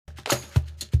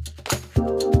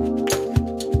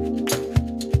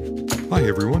Hi,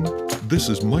 everyone. This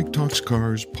is Mike Talks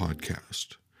Cars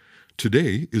podcast.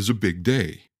 Today is a big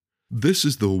day. This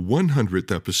is the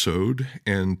 100th episode,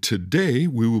 and today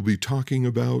we will be talking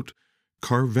about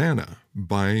Carvana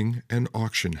buying an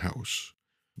auction house.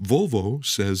 Volvo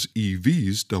says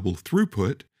EVs double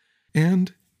throughput,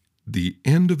 and the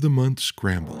end of the month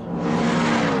scramble.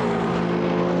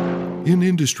 In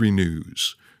industry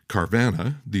news,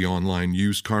 Carvana, the online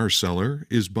used car seller,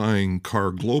 is buying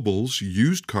Car Global's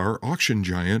used car auction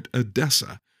giant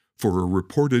ADESA for a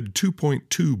reported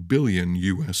 $2.2 billion.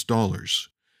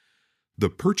 The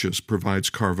purchase provides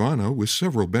Carvana with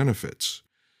several benefits.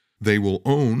 They will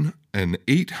own an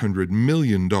 $800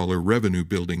 million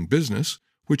revenue-building business,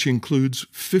 which includes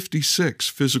 56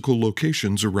 physical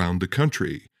locations around the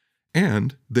country,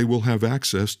 and they will have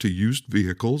access to used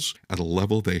vehicles at a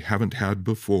level they haven't had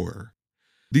before.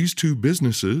 These two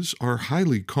businesses are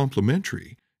highly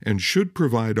complementary and should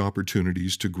provide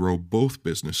opportunities to grow both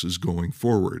businesses going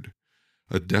forward.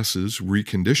 ADESA's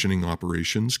reconditioning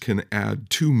operations can add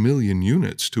 2 million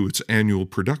units to its annual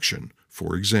production,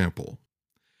 for example.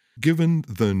 Given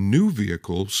the new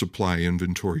vehicle supply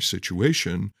inventory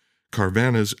situation,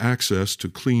 Carvana's access to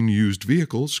clean used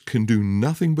vehicles can do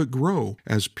nothing but grow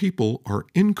as people are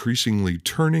increasingly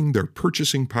turning their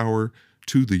purchasing power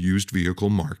to the used vehicle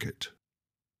market.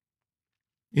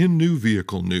 In new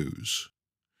vehicle news,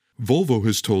 Volvo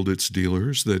has told its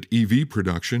dealers that EV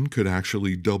production could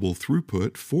actually double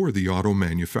throughput for the auto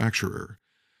manufacturer.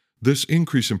 This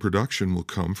increase in production will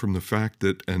come from the fact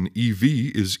that an EV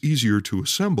is easier to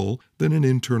assemble than an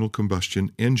internal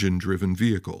combustion engine-driven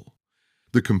vehicle.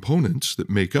 The components that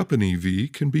make up an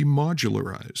EV can be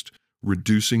modularized,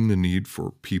 reducing the need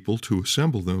for people to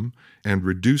assemble them and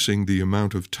reducing the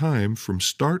amount of time from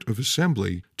start of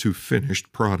assembly to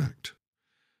finished product.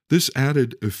 This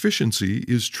added efficiency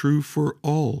is true for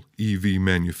all EV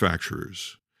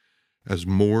manufacturers. As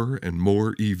more and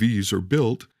more EVs are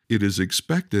built, it is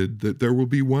expected that there will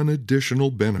be one additional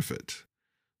benefit.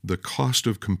 The cost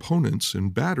of components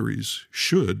and batteries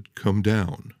should come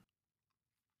down.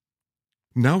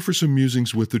 Now for some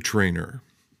musings with the trainer.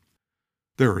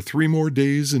 There are 3 more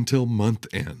days until month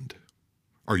end.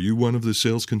 Are you one of the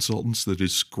sales consultants that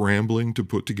is scrambling to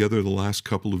put together the last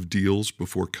couple of deals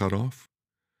before cutoff?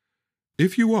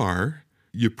 If you are,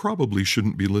 you probably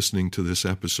shouldn't be listening to this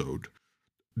episode.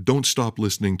 Don't stop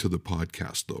listening to the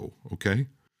podcast, though, okay?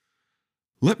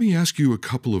 Let me ask you a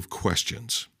couple of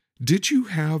questions. Did you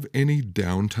have any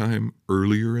downtime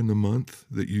earlier in the month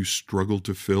that you struggled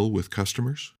to fill with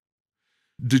customers?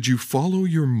 Did you follow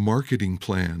your marketing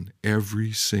plan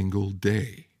every single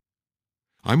day?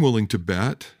 I'm willing to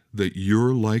bet that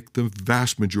you're like the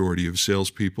vast majority of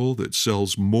salespeople that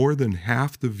sells more than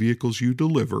half the vehicles you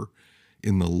deliver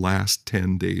in the last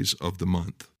 10 days of the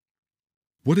month.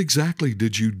 What exactly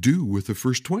did you do with the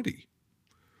first 20?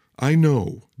 I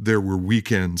know there were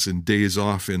weekends and days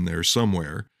off in there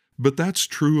somewhere, but that's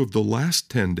true of the last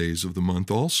 10 days of the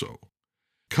month also.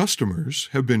 Customers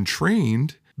have been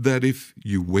trained that if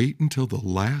you wait until the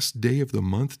last day of the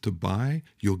month to buy,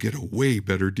 you'll get a way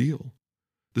better deal.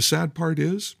 The sad part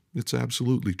is, it's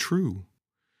absolutely true.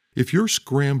 If you're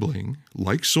scrambling,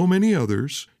 like so many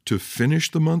others, to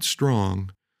finish the month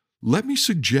strong, let me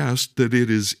suggest that it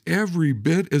is every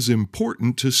bit as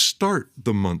important to start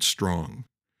the month strong.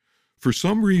 For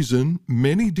some reason,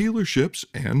 many dealerships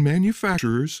and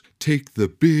manufacturers take the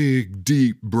big,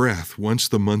 deep breath once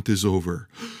the month is over.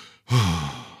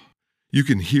 You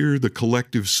can hear the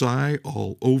collective sigh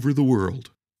all over the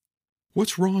world.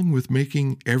 What's wrong with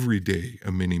making every day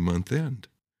a mini month end?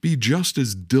 Be just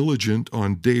as diligent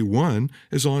on day 1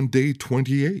 as on day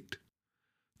 28.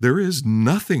 There is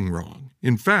nothing wrong.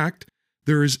 In fact,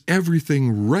 there is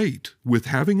everything right with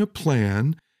having a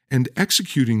plan and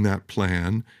executing that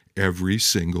plan every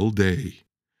single day.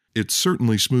 It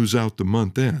certainly smooths out the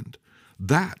month end.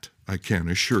 That I can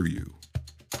assure you.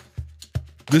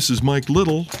 This is Mike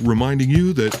Little reminding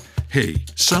you that, hey,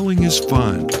 selling is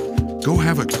fun. Go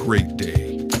have a great day.